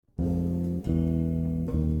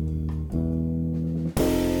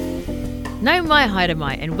No mai haere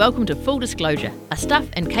mai, and welcome to Full Disclosure, a Stuff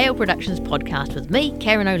and KL Productions podcast with me,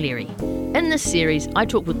 Karen O'Leary. In this series, I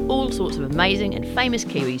talk with all sorts of amazing and famous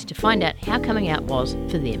Kiwis to find out how coming out was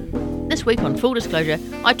for them. This week on Full Disclosure,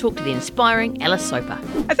 I talk to the inspiring Alice Soper.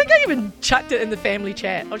 I think I even chucked it in the family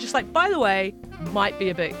chat. I was just like, by the way, might be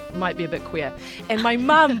a bit queer. And my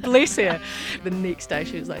mum, bless her, the next day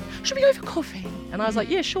she was like, should we go for coffee? And I was like,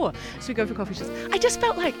 yeah, sure. So we go for coffee. She says, I just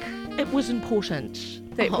felt like it was important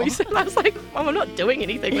that we said. I was like, Mum, I'm not doing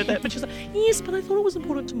anything with it. But she's like, yes, but I thought it was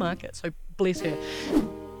important to market. So bless her.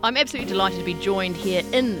 I'm absolutely delighted to be joined here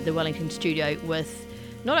in the Wellington studio with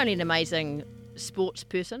not only an amazing sports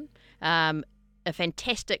person, a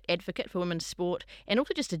fantastic advocate for women's sport, and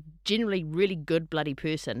also just a generally really good bloody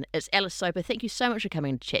person. It's Alice Soper. Thank you so much for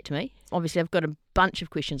coming to chat to me. Obviously, I've got a bunch of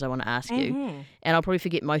questions I want to ask you, and I'll probably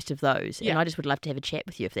forget most of those, and I just would love to have a chat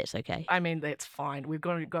with you if that's okay. I mean, that's fine. We're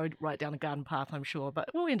going to go right down a garden path, I'm sure, but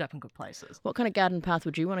we'll end up in good places. What kind of garden path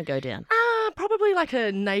would you want to go down? Probably like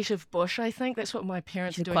a native bush, I think. That's what my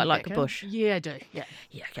parents are doing. Quite like a bush? Yeah, I do. Yeah,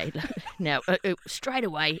 okay. Now, straight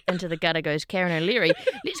away into the gutter goes Karen O'Leary.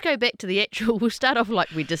 Let's go back to the actual, we'll start off like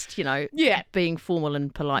we just, being formal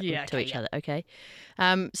and polite to each other, okay?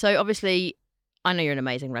 So obviously, I know you're an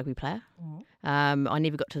amazing rugby player. I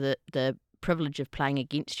never got to the privilege of playing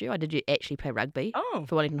against you. I did actually play rugby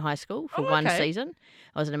for Wellington High School for one season.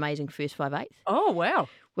 I was an amazing first 5/8. Oh, wow.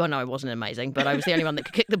 Well, no, I wasn't amazing, but I was the only one that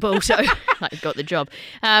could kick the ball, so I got the job.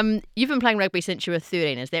 You've been playing rugby since you were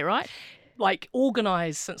 13, is that right? Like,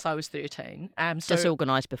 organised since I was 13.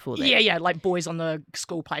 Disorganised before that? Yeah, like boys on the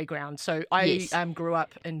school playground. So I grew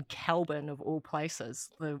up in Kelburn, of all places.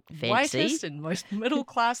 The whitest and most middle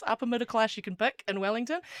class, upper middle class you can pick in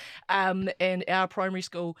Wellington. And our primary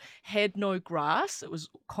school had no grass. It was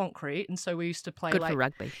concrete. And so we used to play Good for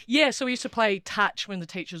rugby. Yeah, so we used to play touch when the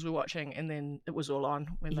teachers were watching, and then it was all on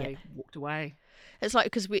when they walked away. It's like,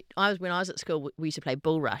 because when I was at school, we used to play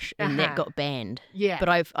bull rush, and that got banned. Yeah. But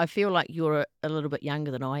I feel like you're a little bit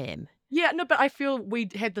younger than I am. Yeah, no, but I feel we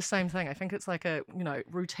had the same thing. I think it's like a,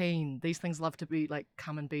 routine. These things love to be like,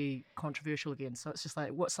 come and be controversial again. So it's just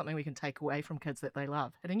like, what's something we can take away from kids that they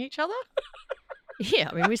love? Hitting each other? Yeah,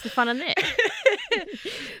 I mean, where's the fun in that?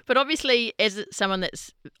 But obviously, as someone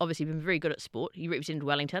that's obviously been very good at sport, you represented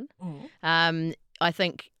Wellington. I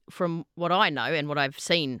think from what I know and what I've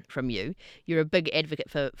seen from you, you're a big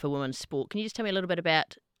advocate for women's sport. Can you just tell me a little bit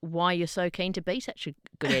about why you're so keen to be such a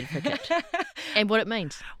good advocate and what it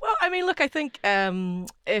means? Well, I mean, look, I think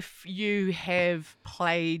if you have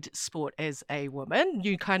played sport as a woman,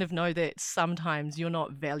 you kind of know that sometimes you're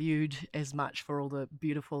not valued as much for all the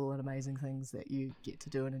beautiful and amazing things that you get to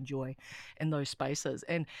do and enjoy in those spaces.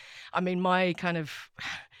 And I mean, my kind of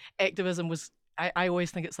activism was, I always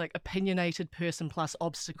think it's like opinionated person plus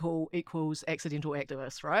obstacle equals accidental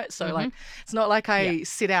activist, right? So like, it's not like I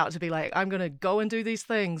set out to be like, I'm going to go and do these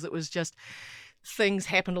things. It was just things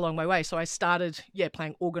happened along my way. So I started,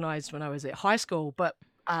 playing organised when I was at high school, but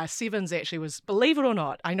sevens actually was, believe it or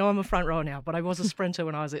not, I know I'm a front rower now, but I was a sprinter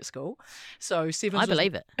when I was at school. So sevens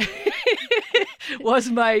believe it. was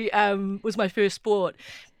my first sport.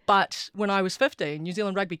 But when I was 15, New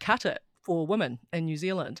Zealand Rugby cut it for women in New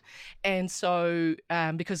Zealand. And so,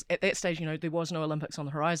 because at that stage, there was no Olympics on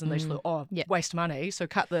the horizon, they just thought, waste money, so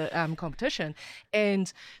cut the competition.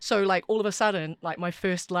 And so, like, all of a sudden, like, my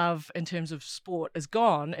first love in terms of sport is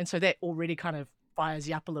gone. And so that already kind of fires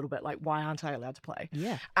you up a little bit, like, why aren't I allowed to play?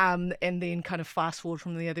 Yeah. And then kind of fast forward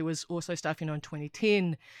from there was also stuff, in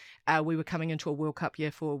 2010, we were coming into a World Cup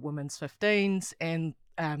year for women's 15s, and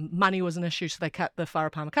money was an issue, so they cut the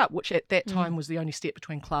Wharapama Cup, which at that time was the only step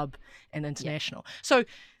between club and international. So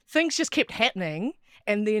things just kept happening,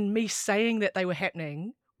 and then me saying that they were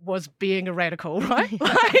happening was being a radical, right?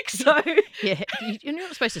 You're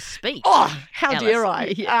not supposed to speak. Oh, how Alice. dare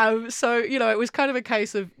I? So, it was kind of a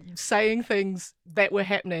case of saying things that were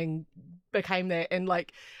happening became that, and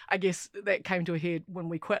like, I guess that came to a head when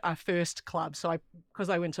we quit our first club. So because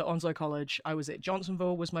I went to Onslow College, I was at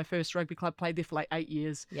Johnsonville, was my first rugby club, played there for like 8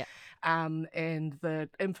 years. And the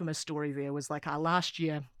infamous story there was like, our last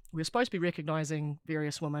year we were supposed to be recognising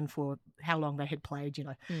various women for how long they had played,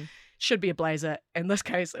 should be a blazer. In this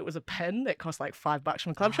case, it was a pin that cost like $5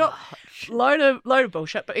 from a club shop. Load of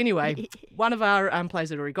bullshit. But anyway, one of our players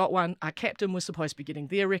had already got one. Our captain was supposed to be getting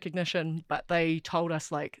their recognition, but they told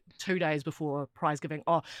us like 2 days before prize giving,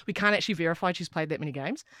 we can't actually verify she's played that many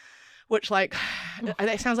games. Which, like,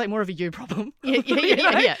 that sounds like more of a you problem.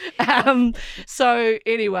 Yeah. So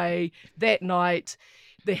anyway, that night,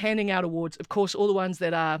 they're handing out awards. Of course, all the ones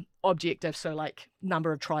that are objective, so like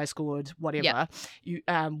number of tries scored, whatever,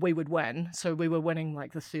 we would win. So we were winning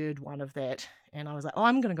like the third one of that. And I was like, oh,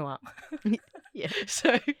 I'm going to go up. Yeah.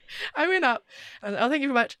 So I went up, and I thank you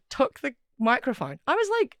very much, took the microphone. I was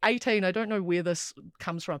like 18. I don't know where this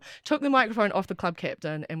comes from. Took the microphone off the club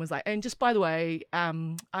captain and was like, and just by the way,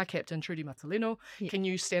 our captain, Trudy Matalino, can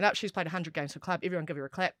you stand up? She's played 100 games for the club. Everyone give her a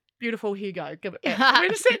clap. Beautiful, here you go. Give it back. I'm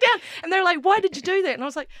going to sit down. And they were like, why did you do that? And I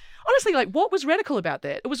was like, honestly, like, what was radical about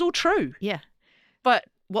that? It was all true. Yeah. But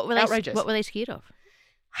what were outrageous. What were they scared of?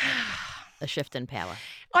 A shift in power.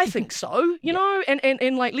 I think so, you know,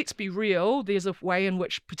 and like, let's be real, there's a way in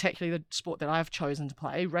which particularly the sport that I've chosen to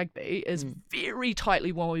play, rugby, is very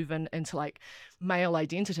tightly woven into like male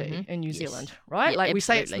identity in New Zealand, right? Yeah, like absolutely. we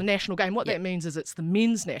say it's the national game. What that means is it's the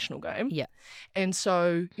men's national game. Yeah. And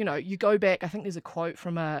so, you know, you go back, I think there's a quote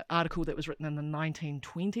from an article that was written in the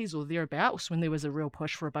 1920s or thereabouts when there was a real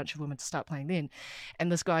push for a bunch of women to start playing then. And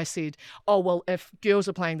this guy said, oh, well, if girls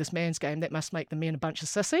are playing this man's game, that must make the men a bunch of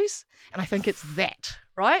sissies. And I think it's that,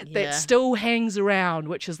 right? Yeah. That still hangs around,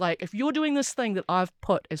 which is like, if you're doing this thing that I've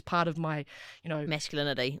put as part of my, you know,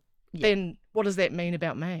 masculinity, then what does that mean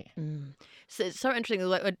about me? So it's so interesting.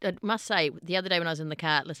 Like, I must say, the other day when I was in the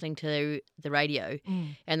car listening to the radio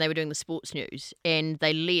and they were doing the sports news and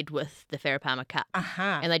they led with the Farah Cup.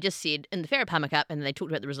 And they just said, in the Farah Cup, and they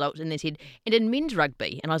talked about the results and they said, and in men's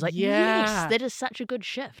rugby. And I was like, yes, that is such a good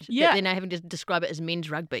shift. Yeah. That they're now having to describe it as men's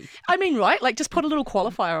rugby. I mean, right? Like, just put a little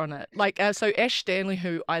qualifier on it. Like, so Ash Stanley,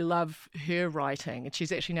 who I love her writing, and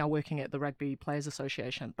she's actually now working at the Rugby Players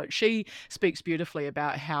Association, but she speaks beautifully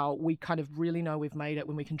about how we kind of really know we've made it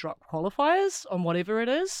when we can drop qualifiers on whatever it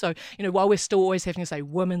is. So, you know, while we're still always having to say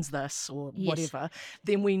women's this or whatever,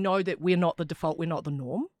 then we know that we're not the default, we're not the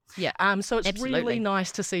norm. Yeah. So it's really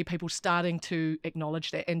nice to see people starting to acknowledge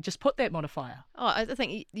that and just put that modifier. Oh, I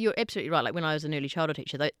think you're absolutely right. Like when I was an early childhood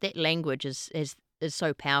teacher, that language is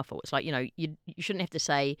so powerful. It's like, you know, you shouldn't have to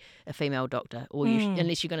say a female doctor or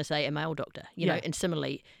unless you're going to say a male doctor, you know. And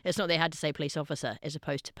similarly, it's not that hard to say police officer as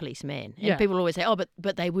opposed to policeman. And people always say, oh,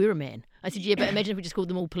 but they were a man. I said, yeah, but imagine if we just called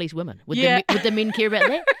them all police women. Would the men care about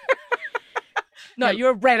that? No,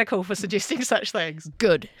 you're a radical for suggesting such things.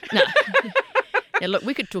 Good. No. Now, look,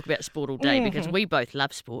 we could talk about sport all day because we both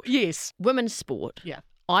love sport. Yes. Women's sport,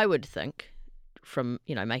 I would think, from,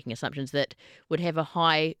 you know, making assumptions, that would have a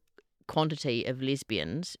high quantity of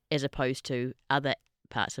lesbians as opposed to other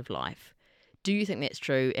parts of life. Do you think that's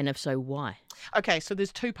true? And if so, why? Okay, so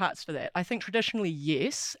there's two parts for that. I think traditionally,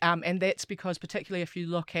 yes. And that's because particularly if you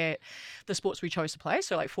look at the sports we chose to play,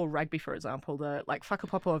 so like for rugby, for example, the like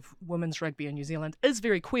whakapapa of women's rugby in New Zealand is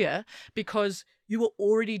very queer because you were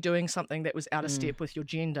already doing something that was out of step with your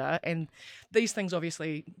gender. And these things,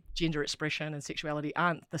 obviously, gender expression and sexuality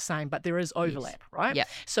aren't the same, but there is overlap, right? Yeah.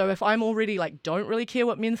 So if I'm already like, don't really care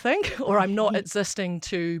what men think, or I'm not existing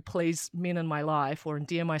to please men in my life or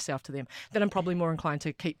endear myself to them, then I'm probably more inclined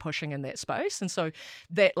to keep pushing in that space. And so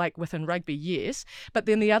that, like within rugby, yes. But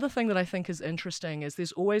then the other thing that I think is interesting is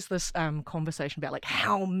there's always this conversation about like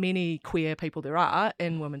how many queer people there are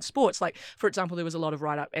in women's sports. Like, for example, there was a lot of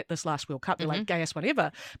write-up at this last World Cup. They're like, gayest one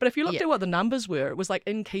ever. But if you looked at what the numbers were, it was like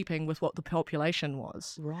in keeping with what the population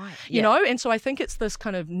was. Right. You know? And so I think it's this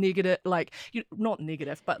kind of negative, like, not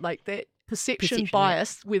negative, but like that perception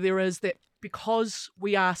bias where there is that because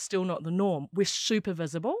we are still not the norm, we're super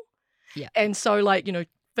visible. Yeah. And so, like, you know,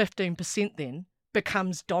 15% then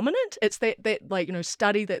becomes dominant. It's that like, you know,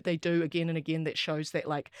 study that they do again and again that shows that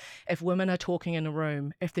like if women are talking in a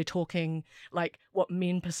room, if they're talking like what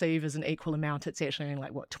men perceive as an equal amount, it's actually only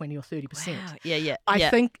like what 20 or 30%. Wow. Yeah. I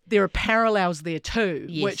think there are parallels there too,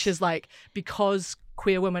 Yes. which is like because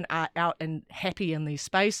queer women are out and happy in these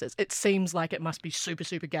spaces, it seems like it must be super,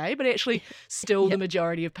 super gay, but actually still the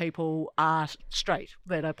majority of people are straight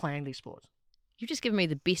that are playing these sports. You've just given me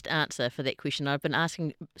the best answer for that question. I've been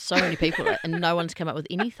asking so many people it, and no one's come up with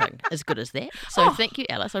anything as good as that. So thank you,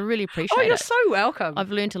 Alice. I really appreciate it. Oh, you're so welcome. I've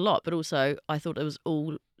learned a lot, but also I thought it was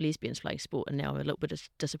all lesbians playing sport, and now I'm a little bit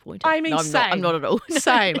disappointed. I mean, no, same. I'm not at all.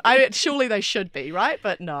 Same. Surely they should be, right?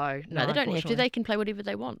 But no, they don't have to. They can play whatever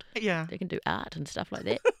they want. Yeah. They can do art and stuff like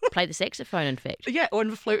that. Play the saxophone, in fact. Yeah, or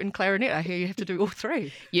the flute and clarinet. I hear you have to do all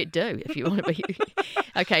three. You do, if you want to be.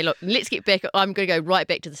 Okay, look, let's get back. I'm going to go right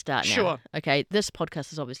back to the start now. Sure. Okay, this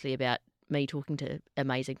podcast is obviously about me talking to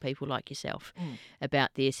amazing people like yourself about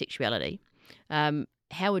their sexuality.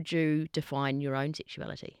 How would you define your own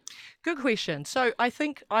sexuality? Good question. So I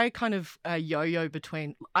think I kind of yo-yo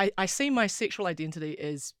between, I see my sexual identity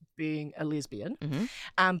as being a lesbian,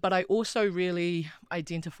 Mm-hmm. but I also really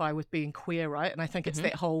identify with being queer, right? And I think it's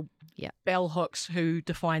that whole bell hooks who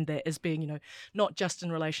defined that as being, you know, not just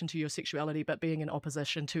in relation to your sexuality, but being in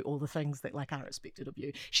opposition to all the things that like are expected of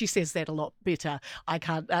you. She says that a lot better. I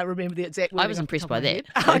can't remember the exact wording. I was impressed by that.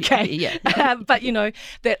 Okay. Yeah. But, you know,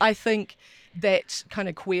 that I think that kind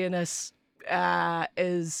of queerness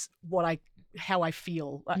is how I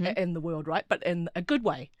feel in the world, right? But in a good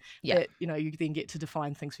way. Yeah. That, you know, you then get to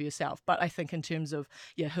define things for yourself. But I think in terms of,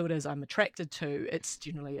 who it is I'm attracted to, it's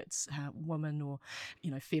generally women or,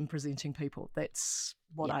 you know, femme presenting people. That's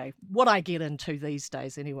what I get into these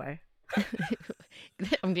days anyway.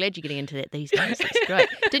 I'm glad you're getting into that these days. That's great.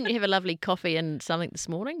 Didn't you have a lovely coffee and something this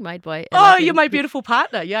morning made by... you're my beautiful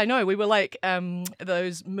partner. Yeah, I know. We were like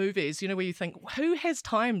those movies, you know, where you think, who has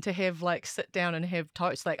time to have like sit down and have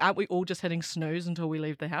toast? Like, aren't we all just hitting snooze until we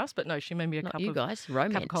leave the house? But no, she made me a cup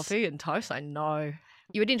of coffee and toast. I know.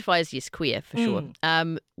 You identify as queer for sure.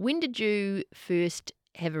 When did you first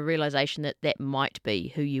have a realisation that might be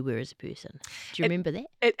who you were as a person? Do you remember that?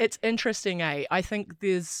 It's interesting, eh? I think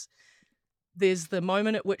there's the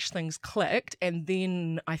moment at which things clicked, and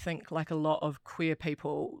then I think like a lot of queer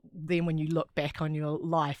people, then when you look back on your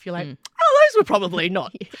life, you're like, oh, those were probably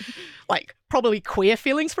not like probably queer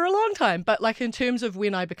feelings for a long time. But like in terms of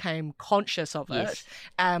when I became conscious of it,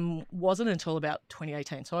 wasn't until about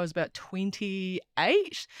 2018. So I was about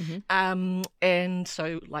 28. And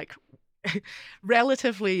so like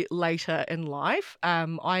relatively later in life,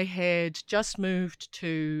 I had just moved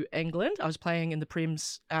to England. I was playing in the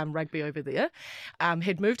Prem's rugby over there,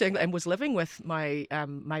 had moved to England and was living with my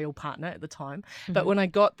male partner at the time. But when I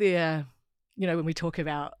got there, you know, when we talk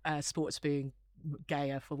about sports being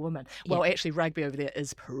gayer for women, well, actually rugby over there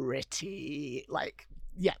is pretty like...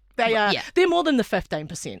 Yeah, they are. Yeah. They're more than the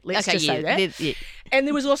 15%. Let's just say that. Yeah. And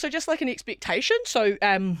there was also just like an expectation. So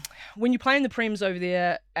when you play in the Prems over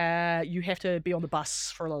there, you have to be on the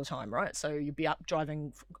bus for a lot of time, right? So you'd be up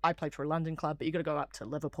driving. I played for a London club, but you got to go up to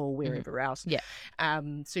Liverpool, wherever else. Yeah.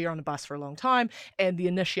 So you're on the bus for a long time, and the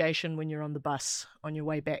initiation when you're on the bus on your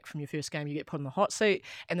way back from your first game, you get put on the hot seat,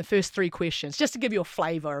 and the first 3 questions, just to give you a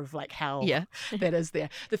flavour of like how that is there.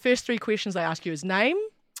 The first 3 questions they ask you is name,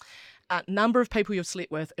 number of people you've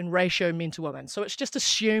slept with, and ratio men to women. So it's just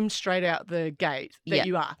assumed straight out the gate that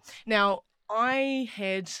you are. Now, I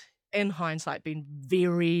had, in hindsight, been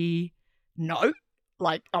very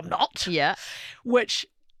like I'm not. Yeah. Which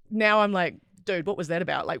now I'm like, dude, what was that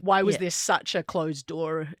about? Like, why was there such a closed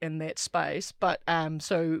door in that space? But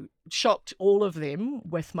so shocked all of them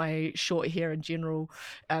with my short hair and general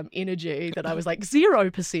energy that I was like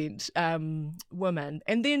 0% woman.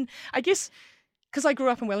 And then I guess... because I grew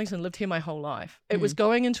up in Wellington, lived here my whole life. It was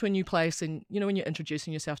going into a new place and, you know, when you're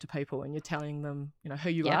introducing yourself to people and you're telling them, you know, who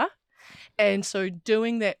you are. And so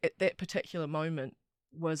doing that at that particular moment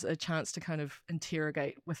was a chance to kind of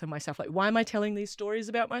interrogate within myself, like, why am I telling these stories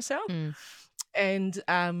about myself? And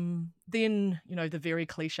then, you know, the very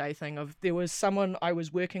cliche thing of there was someone I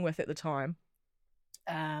was working with at the time,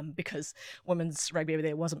 because women's rugby over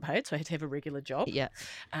there wasn't paid, so I had to have a regular job. Yeah.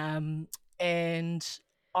 And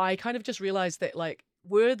I kind of just realized that, like,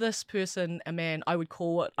 were this person a man, I would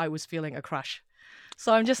call what I was feeling a crush.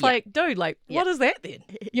 So I'm just like, dude, like, what is that then?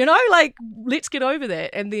 You know, like, let's get over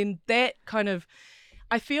that. And then that kind of,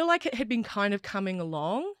 I feel like it had been kind of coming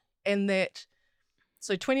along, and that,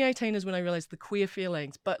 so 2018 is when I realized the queer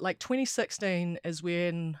feelings, but like 2016 is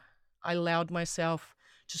when I allowed myself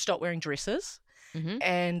to stop wearing dresses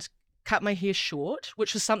and cut my hair short,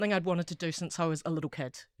 which was something I'd wanted to do since I was a little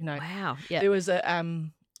kid. You know, wow, yeah. There was a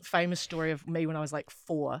famous story of me when I was like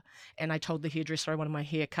 4, and I told the hairdresser I wanted my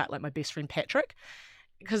hair cut like my best friend Patrick,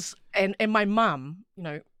 because and my mum, you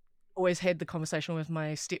know, always had the conversation with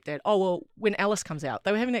my stepdad. Oh well, when Alice comes out,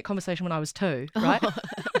 they were having that conversation when I was 2, right?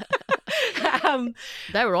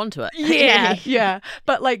 They were onto it. Yeah.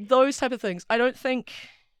 But like those type of things, I don't think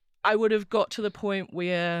I would have got to the point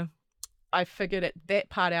where I figured that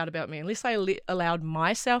part out about me unless I allowed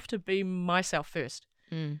myself to be myself first.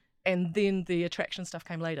 And then the attraction stuff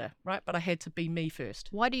came later, right? But I had to be me first.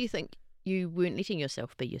 Why do you think you weren't letting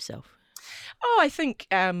yourself be yourself? Oh, I think,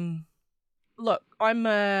 look, I'm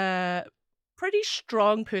a pretty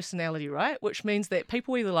strong personality, right? Which means that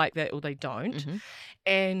people either like that or they don't.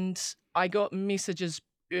 And I got messages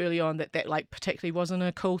early on that like particularly wasn't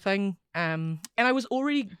a cool thing. And I was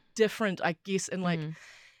already different, I guess, in like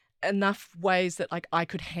enough ways that like I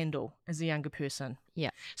could handle as a younger person.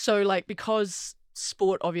 Yeah. So like because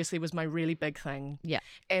sport obviously was my really big thing. Yeah.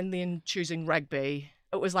 And then choosing rugby,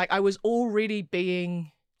 it was like I was already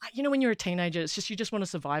being you know, when you're a teenager, it's just you just want to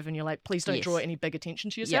survive, and you're like, please don't Yes. draw any big attention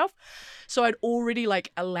to yourself. So I'd already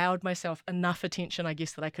like allowed myself enough attention, I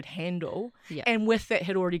guess, that I could handle. And with that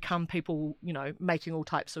had already come people, you know, making all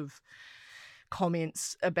types of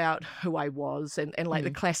comments about who I was, and like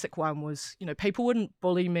the classic one was, you know, people wouldn't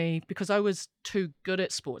bully me because I was too good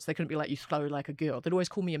at sports. They couldn't be like, you throw like a girl. They'd always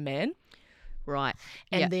call me a man. Right.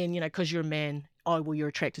 And then, you know, because you're a man, oh, well, you're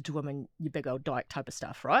attracted to women, you big old dyke type of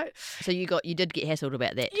stuff, right? So you did get hassled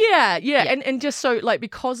about that. Yeah. And just so, like,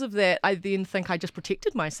 because of that, I then think I just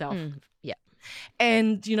protected myself. Yeah.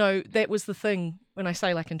 And, you know, that was the thing when I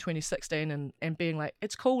say, like, in 2016 and being like,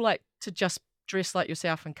 it's cool, like, to just dress like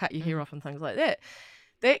yourself and cut your hair off and things like that.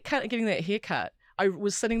 Getting that haircut, I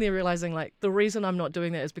was sitting there realizing, like, the reason I'm not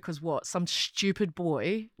doing that is because some stupid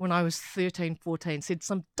boy when I was 13, 14 said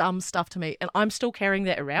some dumb stuff to me, and I'm still carrying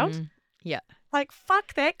that around. Yeah. Like,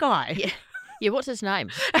 fuck that guy. Yeah, what's his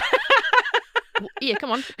name? Yeah,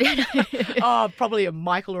 come on. Oh, probably a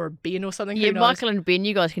Michael or a Ben or something. Yeah, Michael and Ben,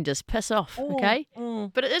 you guys can just piss off, okay?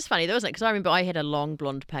 But it is funny, though, isn't it? Because I remember I had a long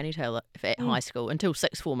blonde ponytail at high school until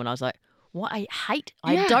sixth form, and I was like, what I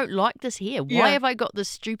don't like this hair. Why have I got this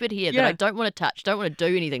stupid hair that I don't want to touch, don't want to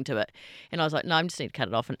do anything to it? And I was like, no, I just need to cut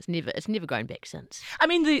it off, and it's never going back since. I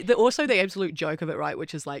mean, also the absolute joke of it, right,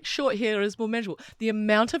 which is like, short hair is more manageable. The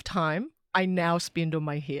amount of time I now spend on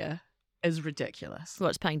my hair is ridiculous. Well,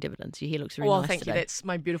 it's paying dividends. Your hair looks very nice thank today. you. That's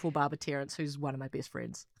my beautiful barber, Terence, who's one of my best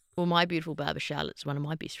friends. Well, my beautiful barber, Charlotte's one of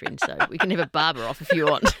my best friends, so we can have a barber off if you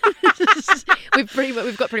want.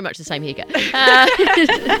 We've got pretty much the same haircut.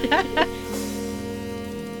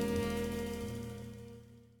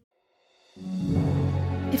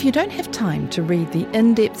 If you don't have time to read the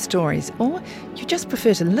in-depth stories, or you just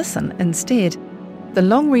prefer to listen instead, The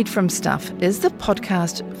Long Read From Stuff is the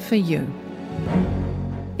podcast for you.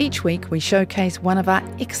 Each week we showcase one of our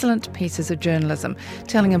excellent pieces of journalism,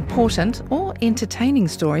 telling important or entertaining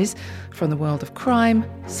stories from the world of crime,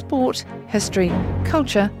 sport, history,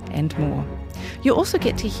 culture and more. You also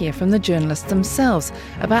get to hear from the journalists themselves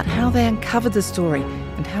about how they uncovered the story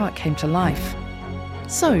and how it came to life.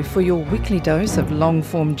 So for your weekly dose of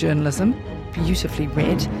long-form journalism, beautifully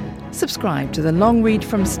read, subscribe to The Long Read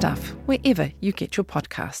From Stuff wherever you get your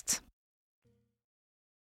podcasts.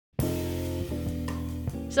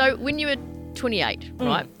 So when you were 28,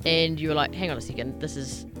 right, and you were like, hang on a second, this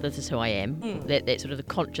is who I am, that sort of the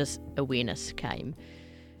conscious awareness came.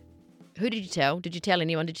 Who did you tell? Did you tell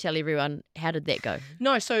anyone? Did you tell everyone? How did that go?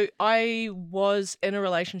 No, so I was in a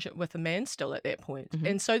relationship with a man still at that point.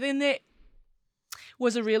 And so then that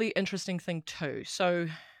was a really interesting thing too. So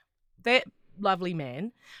that lovely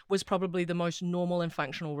man was probably the most normal and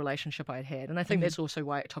functional relationship I'd had. And I think that's also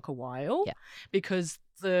why it took a while, because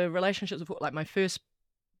the relationships with, like, my first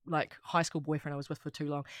high school boyfriend I was with for too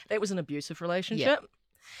long, that was an abusive relationship.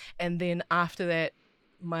 And then after that,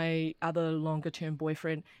 my other longer term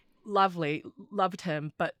boyfriend, lovely, loved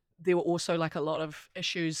him, but there were also like a lot of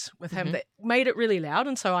issues with him that made it really loud.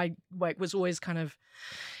 And so I was always kind of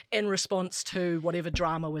in response to whatever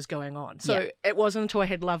drama was going on. So it wasn't until I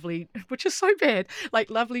had lovely, which is so bad, like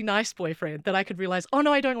lovely, nice boyfriend that I could realize, oh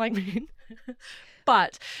no, I don't like men.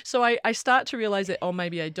 But so I start to realize that, oh,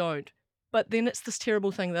 maybe I don't. But then it's this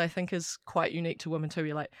terrible thing that I think is quite unique to women too.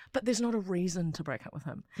 You're like, but there's not a reason to break up with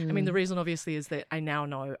him. I mean, the reason obviously is that I now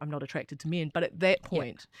know I'm not attracted to men. But at that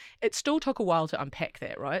point, it still took a while to unpack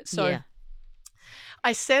that, right? So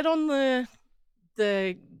I sat on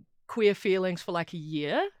the queer feelings for like a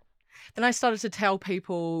year. Then I started to tell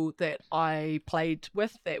people that I played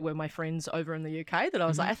with that were my friends over in the UK that I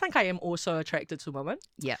was like, I think I am also attracted to women.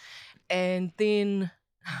 Yeah. And then,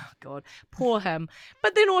 oh God, poor him.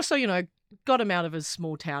 But then also, you know, got him out of his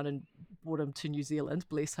small town and brought him to New Zealand,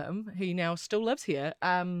 bless him. He now still lives here,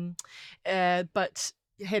 but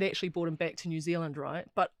had actually brought him back to New Zealand, right?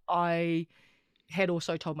 But I had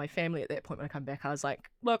also told my family at that point when I come back, I was like,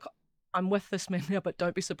 look, I'm with this man now, but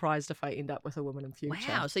don't be surprised if I end up with a woman in future.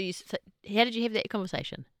 Wow. So how did you have that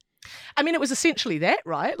conversation? I mean, it was essentially that,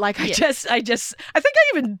 right? Like I think I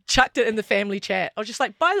even chucked it in the family chat. I was just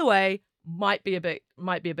like, by the way, might be a bit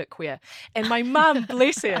queer. And my mum,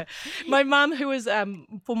 bless her, my mum, who was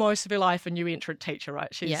for most of her life a new entrant teacher,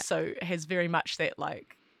 right? She's so has very much that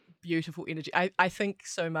like beautiful energy. I think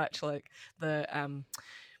so much like the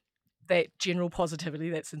that general positivity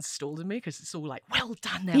that's installed in me, because it's all like, well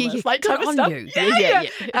done now. It's like type of stuff.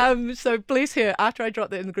 Yeah. So bless her, after I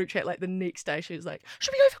dropped that in the group chat, like the next day she was like,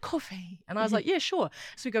 should we go for coffee? And I was like, yeah, sure.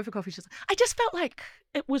 So we go for coffee. She's like, I just felt like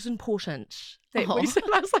it was important that we said.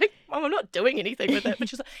 And I was like, Mum, I'm not doing anything with it. But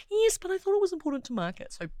she's like, yes, but I thought it was important to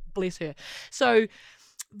market. So bless her. So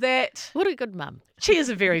that... What a good mum. She is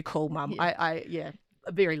a very cool mum.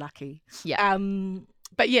 very lucky. Yeah.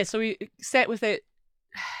 But yeah, so we sat with it,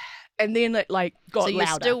 and then it like got louder. So you're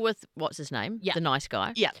louder. still with what's his name? Yeah. The nice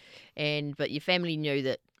guy. Yeah. But your family knew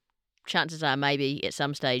that chances are maybe at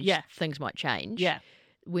some stage things might change. Yeah.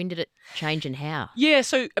 When did it change and how? Yeah,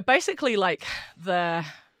 so basically like the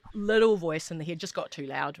little voice in the head just got too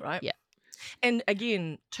loud, right? Yeah. And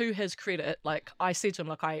again, to his credit, like I said to him,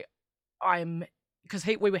 like I'm because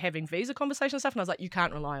we were having visa conversation and stuff, and I was like, you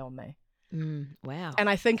can't rely on me. Wow. And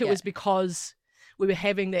I think it was because we were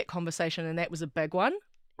having that conversation, and that was a big one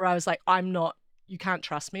where I was like, you can't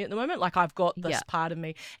trust me at the moment. Like I've got this part of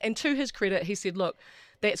me. And to his credit, he said, look,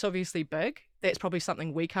 that's obviously big. That's probably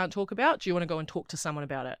something we can't talk about. Do you want to go and talk to someone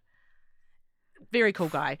about it? Very cool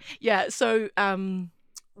guy. Yeah. So,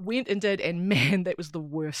 went and did, and man, that was the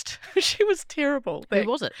worst. She was terrible. Who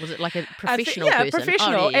was it? Was it like a professional person? Yeah,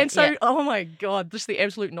 professional. And so, oh my God, just the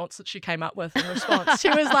absolute nonsense she came up with in response. She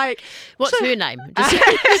was like, what's her name?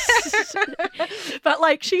 But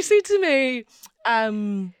like, she said to me,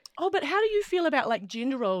 oh, but how do you feel about like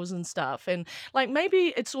gender roles and stuff? And like,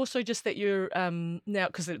 maybe it's also just that you're now,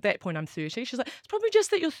 because at that point I'm 30. She's like, it's probably just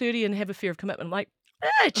that you're 30 and have a fear of commitment. I'm like,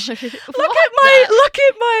 bitch, look at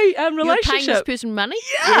my relationship. You're paying this person money?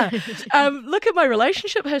 Yeah. Look at my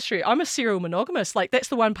relationship history. I'm a serial monogamist. Like that's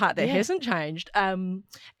the one part that hasn't changed. And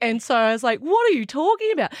so I was like, what are you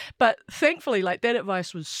talking about? But thankfully, like that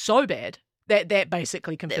advice was so bad that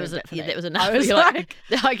basically confirmed it for me. That was enough. I was like,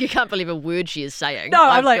 you can't believe a word she is saying. No,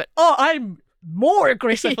 I'm more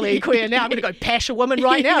aggressively queer now. I'm going to go pash a woman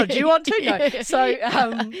right now. Do you want to? No. So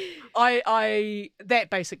that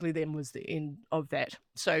basically then was the end of that.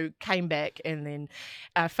 So came back and then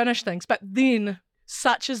finished things. But then,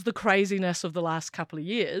 such is the craziness of the last couple of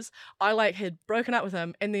years, I like had broken up with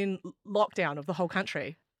him, and then lockdown of the whole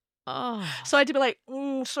country. Oh. So I had to be like,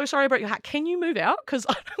 so sorry I broke your heart. Can you move out? Because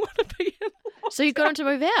I don't want to be in lockdown. So you got him to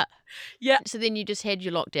move out? Yeah. So then you just had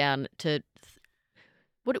your lockdown to...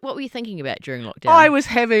 What were you thinking about during lockdown? I was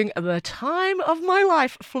having the time of my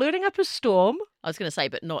life, flirting up a storm. I was going to say,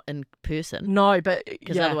 but not in person. No, but...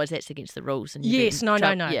 Because otherwise that's against the rules. And no.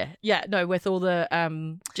 Yeah. Yeah, no, with all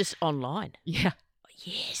the... Just online? Yeah.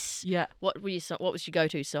 Yes. Yeah. What was your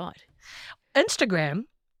go-to site? Instagram.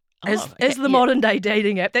 Is the modern day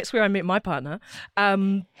dating app. That's where I met my partner. How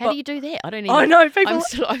do you do that? I don't even... I know, people...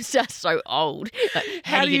 I'm just so old. Like,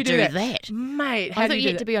 how do you do that? Mate, I thought you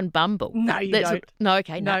had to be on Bumble. No, you don't. No,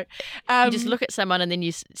 okay, no. You just look at someone and then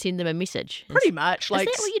you send them a message. Pretty much. Like,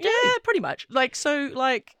 is that what you do? Yeah, pretty much. Like, so,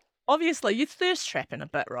 like, obviously you're thirst trapping a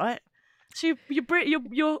bit, right? So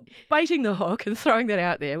you're baiting the hook and throwing that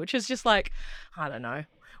out there, which is just like, I don't know,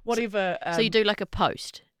 whatever. So you do like a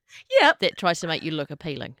post? Yeah. That tries to make you look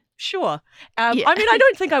appealing? Sure. I mean, I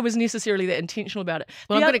don't think I was necessarily that intentional about it.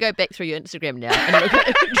 Well, I'm going to go back through your Instagram now and look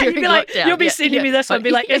at during lockdown. You'll be sending me this one and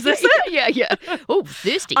be like, is this it? Yeah. Oh,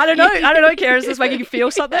 thirsty. I don't know, Karen, is this making you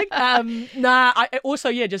feel something?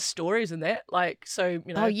 Just stories and that. Like, so,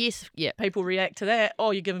 you know. Oh, yes. Yeah. People react to that.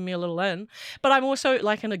 Oh, you're giving me a little in. But I'm also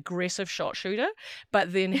like an aggressive shot shooter,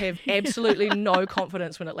 but then have absolutely no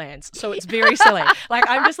confidence when it lands. So it's very silly. Like,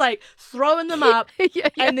 I'm just like throwing them up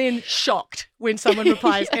and then shocked when someone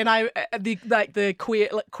replies, and the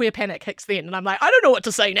queer panic kicks then, and I'm like, I don't know what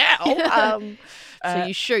to say now. So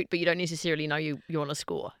you shoot, but you don't necessarily know you want to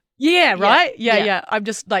score. Yeah, right. Yeah. I'm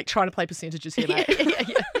just like trying to play percentages here, mate.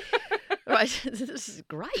 Yeah. Right, this is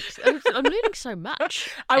great. I'm learning so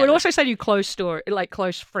much. I would also say to you, close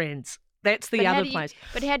friends. That's the other place.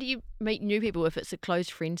 But how do you meet new people if it's a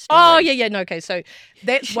closed friend story? Oh yeah. No, okay. So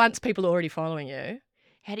that's once people are already following you.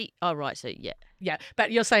 How do you? Oh right. So yeah. Yeah,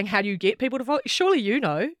 but you're saying how do you get people to follow? Surely you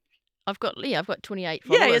know. I've got 28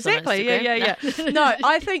 followers. Yeah, exactly. On Instagram. Yeah. No,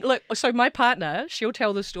 I think so my partner, she'll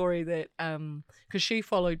tell the story that because she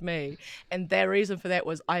followed me, and their reason for that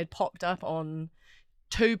was I had popped up on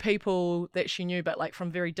two people that she knew, but like from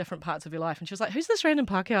very different parts of her life, and she was like, "Who's this random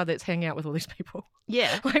Pākehā that's hanging out with all these people?"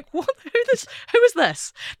 Yeah, like what? Who is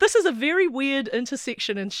this? This is a very weird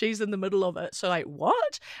intersection, and she's in the middle of it. So like,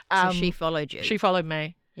 what? So she followed you. She followed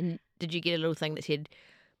me. And did you get a little thing that said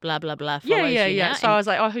blah blah blah follows yeah. Now? So I was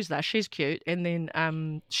like, oh, who's that? She's cute. And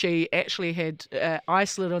then she actually had I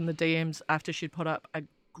slid on the DMs after she'd put up a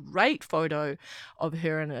great photo of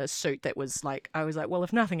her in a suit that was like, I was like, well,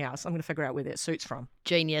 if nothing else, I'm going to figure out where that suit's from.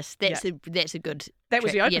 Genius. That's a good. That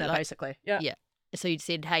was the opener, basically. Yeah. So you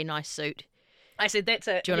said, hey, nice suit. I said, that's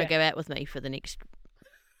it. Do you want to go out with me for the next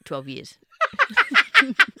 12 years?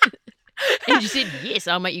 And you said, yes,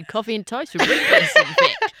 I'll make you coffee and toast for breakfast, in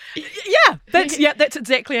fact. That's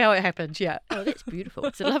exactly how it happened, yeah. Oh, that's beautiful.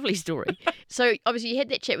 It's a lovely story. So, obviously, you had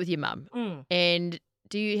that chat with your mum. And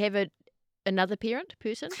do you have another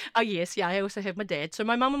person? Oh, yes. Yeah, I also have my dad. So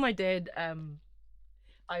my mum and my dad,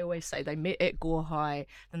 I always say they met at Gore High,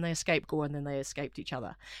 then they escaped Gore, and then they escaped each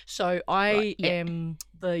other. So I am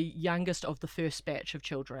the youngest of the first batch of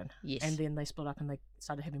children. Yes. And then they split up and they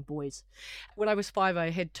started having boys. When I was 5,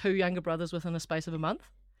 I had 2 younger brothers within a space of a month.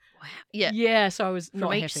 Wow. Yeah. Yeah, so I was not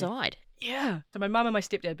From happy. each side. Yeah. So my mum and my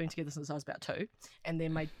stepdad had been together since I was about 2. And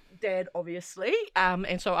then my dad, obviously.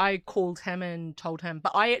 And so I called him and told him.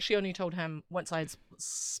 But I actually only told him once I had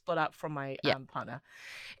split up from my partner.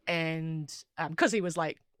 And because he was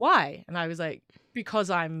like, why? And I was like,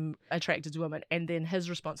 because I'm attracted to women. And then his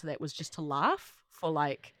response to that was just to laugh for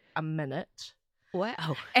like a minute.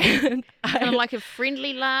 Wow. And kind of like a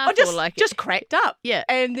friendly laugh? Just, or like just cracked up. Yeah.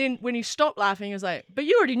 And then when he stopped laughing, he was like, but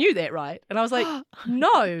you already knew that, right? And I was like,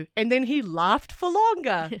 no. And then he laughed for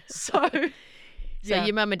longer. So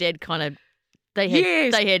your mum and dad kind of, they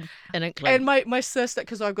had an inkling. And my sister,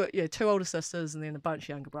 because I've got 2 older sisters and then a bunch of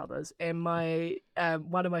younger brothers, and my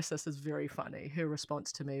one of my sisters, very funny, her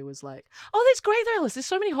response to me was like, oh, that's great, Alice, there's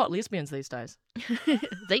so many hot lesbians these days.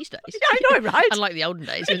 These days? Yeah, I know, right? Unlike the olden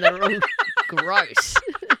days when they were all gross.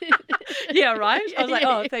 Yeah, right? I was like,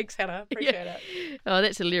 oh, thanks, Hannah. Appreciate it. Oh,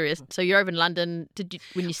 that's hilarious. So you're over in London.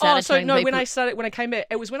 when you started telling people? When I came back,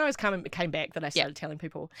 it was when I was came back that I started telling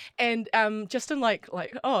people. And just in like,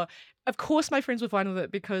 oh, of course my friends were fine with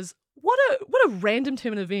it because what a random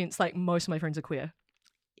turn of events, like most of my friends are queer.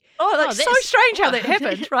 Oh, like so strange how that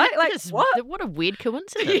happened, right? Like, what a weird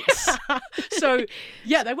coincidence. Yeah. So,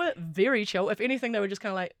 yeah, they were very chill. If anything, they were just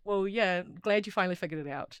kind of like, well, yeah, glad you finally figured it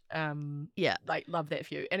out. Yeah. Like, love that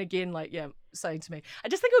for you. And again, like, yeah, saying to me, I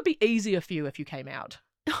just think it would be easier for you if you came out.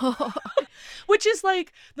 Which is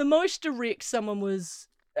like the most direct someone was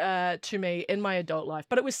to me in my adult life.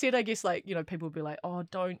 But it was said, I guess, like, people would be like, oh,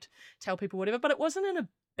 don't tell people whatever. But it wasn't in a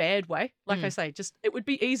bad way. Like I say, just it would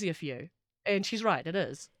be easier for you. And she's right, it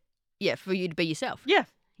is. Yeah, for you to be yourself. Yeah.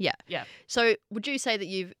 Yeah. Yeah. So would you say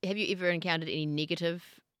that have you ever encountered any negative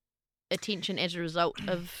attention as a result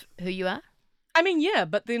of who you are? I mean, yeah,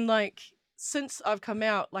 but then like since I've come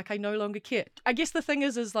out, like I no longer care. I guess the thing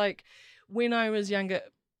is like when I was younger,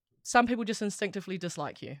 some people just instinctively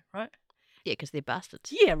dislike you, right? Yeah, because they're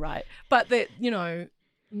bastards. Yeah, right. But that,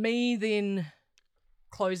 me then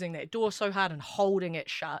closing that door so hard and holding it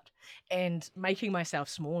shut and making myself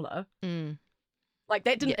smaller. Like,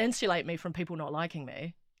 that didn't insulate me from people not liking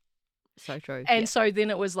me. So true. And so then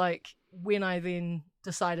it was like, when I then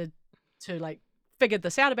decided to, like, figured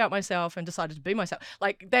this out about myself and decided to be myself,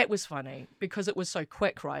 like, that was funny because it was so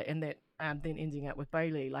quick, right? And that then ending up with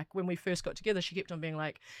Bailey, like, when we first got together, she kept on being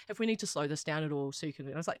like, if we need to slow this down at all, so you can...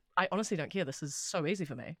 And I was like, I honestly don't care. This is so easy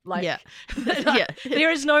for me. Like,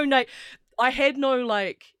 there is no... I had no,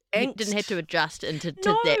 like... You didn't have to adjust into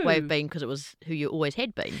that way of being because it was who you always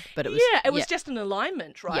had been. But it was it was just an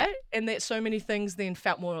alignment, right? Yeah. And that so many things then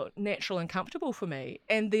felt more natural and comfortable for me.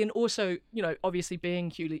 And then also, obviously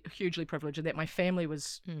being hugely privileged and that my family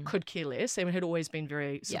could care less and had always been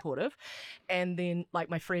very supportive. And then like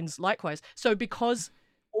my friends likewise. So because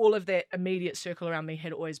all of that immediate circle around me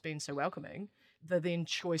had always been so welcoming, the then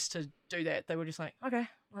choice to do that, they were just like, okay,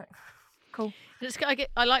 like... Cool.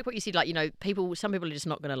 I like what you said. Like, some people are just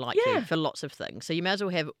not going to like you for lots of things. So you may as well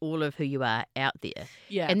have all of who you are out there.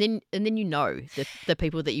 Yeah. And then the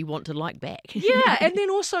people that you want to like back. Yeah. And then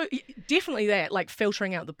also definitely that, like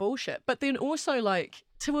filtering out the bullshit. But then also like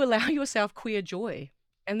to allow yourself queer joy.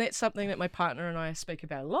 And that's something that my partner and I speak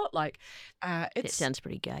about a lot. Like, it sounds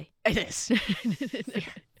pretty gay. It is.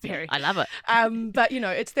 Very. I love it. But,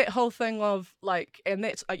 it's that whole thing of like, and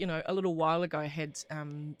that's, a little while ago I had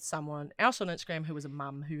someone else on Instagram who was a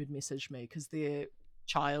mum who had messaged me because their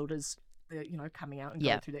child is, coming out and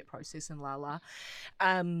going through that process and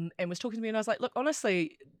and was talking to me and I was like, look,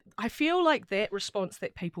 honestly, I feel like that response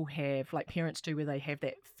that people have, like parents do where they have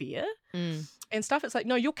that fear and stuff, it's like,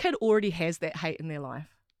 no, your kid already has that hate in their life.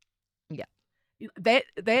 Yeah.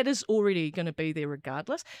 That is already going to be there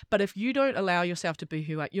regardless. But if you don't allow yourself to be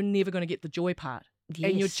who you are, you're never going to get the joy part. Yes.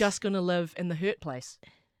 And you're just going to live in the hurt place.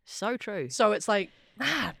 So true. So it's like,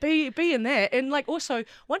 be in that. And like also,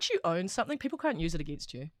 once you own something, people can't use it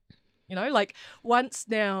against you. Like once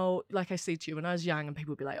now, like I said to you, when I was young and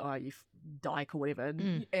people would be like, oh, you dyke or whatever.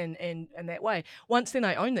 And that way. Once then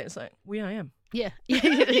I own that, it's like, I am. Yeah.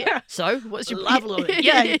 Yeah. So what's your level of it?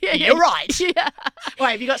 Yeah, you're right. Yeah.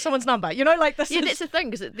 Wait, have you got someone's number? Like this. Yeah, that's the thing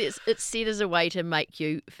because it's set as a way to make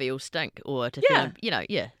you feel stink or to feel,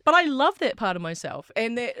 But I love that part of myself,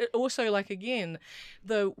 and that also, like again,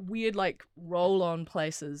 the weird like roll-on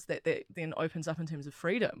places that then opens up in terms of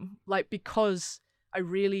freedom, like because I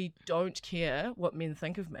really don't care what men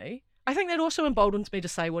think of me. I think that also emboldens me to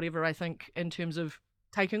say whatever I think in terms of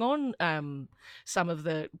taking on some of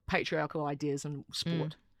the patriarchal ideas in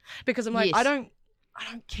sport, because I'm like, Yes. I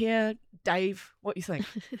don't care, Dave, what you think.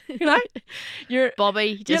 You know, you're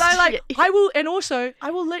Bobby. Just, you know, like I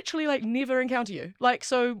will literally like never encounter you. Like,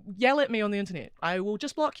 so yell at me on the internet. I will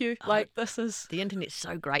just block you. Like, this is the internet's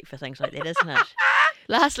so great for things like that, isn't it?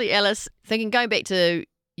 Lastly, Alice, going back to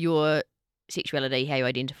your sexuality, how you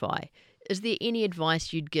identify, is there any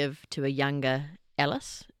advice you'd give to a younger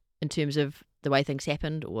Alice in terms of the way things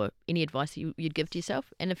happened, or any advice that you'd give to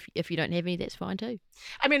yourself? And if you don't have any, that's fine too.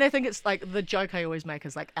 I mean, I think it's like the joke I always make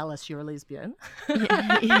is like, Alice, you're a lesbian.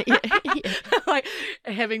 Yeah. Like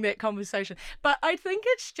having that conversation. But I think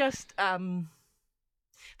it's just the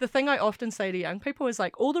thing I often say to young people is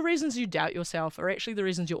like, all the reasons you doubt yourself are actually the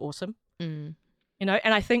reasons you're awesome. Mm. You know,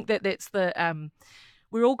 and I think that's the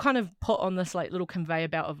we're all kind of put on this like little conveyor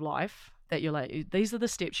belt of life that you're like, these are the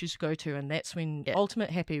steps you should go to, and that's when ultimate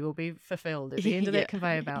happy will be fulfilled at the end of that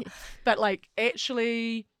conveyor belt. But like,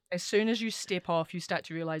 actually, as soon as you step off, you start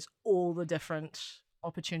to realize all the different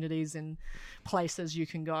opportunities and places you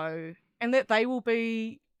can go, and that they will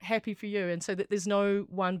be happy for you. And so that there's no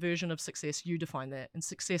one version of success. You define that, and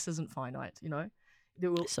success isn't finite, you know.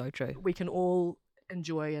 So true. We can all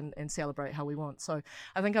enjoy and celebrate how we want. So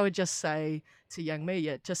I think I would just say to young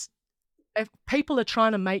me, if people are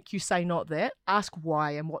trying to make you say not that, ask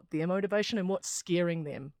why and what their motivation and what's scaring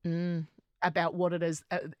them about what it is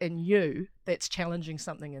in you that's challenging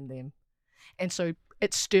something in them. And so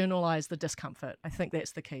externalize the discomfort. I think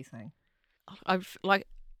that's the key thing. I've like,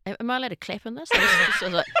 am I allowed to clap in this? I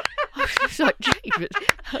was like, gee,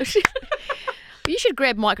 you should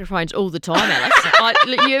grab microphones all the time, Alice.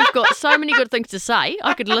 You've got so many good things to say.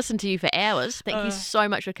 I could listen to you for hours. Thank you so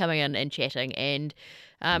much for coming in and chatting. And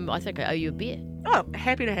I think I owe you a beer. Oh,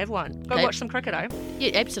 happy to have one. Go watch some cricket, eh?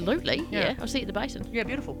 Yeah, absolutely. Yeah. I'll see you at the basin. Yeah,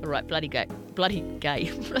 beautiful. All right, bloody gay.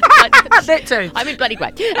 That too. I mean, bloody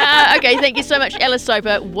great. Okay, thank you so much, Alice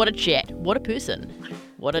Soper. What a chat. What a person.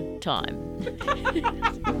 What a time.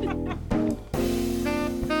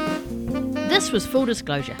 This was Full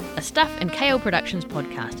Disclosure, a Stuff and KL Productions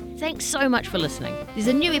podcast. Thanks so much for listening. There's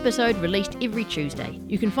a new episode released every Tuesday.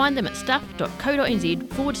 You can find them at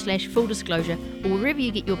stuff.co.nz/full disclosure or wherever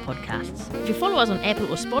you get your podcasts. If you follow us on Apple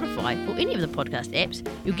or Spotify or any of the podcast apps,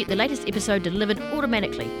 you'll get the latest episode delivered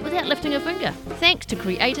automatically without lifting a finger. Thanks to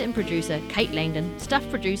creator and producer Kate Langdon, staff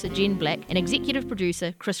producer Jen Black, and executive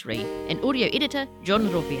producer Chris Reed, and audio editor John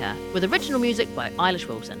Ropiha, with original music by Eilish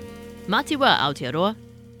Wilson. Mā te wā, Aotearoa.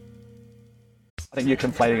 I think you're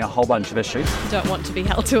conflating a whole bunch of issues. Don't want to be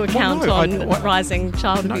held to account on rising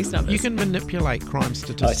child abuse numbers. You can manipulate crime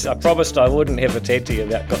statistics. I promised I wouldn't have a tat to you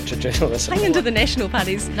about gotcha journalism. Hang into the National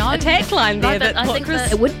Party's attack line there. I think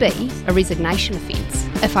it would be a resignation offence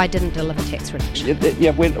if I didn't deliver tax reduction.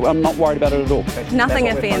 I'm not worried about it at all. Nothing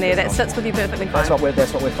iffy in there. That sits with you perfectly fine. That's what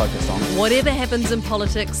we're focused on. Whatever happens in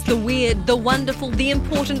politics, the weird, the wonderful, the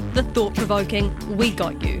important, the thought-provoking, we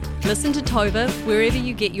got you. Listen to Tova wherever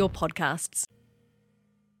you get your podcasts.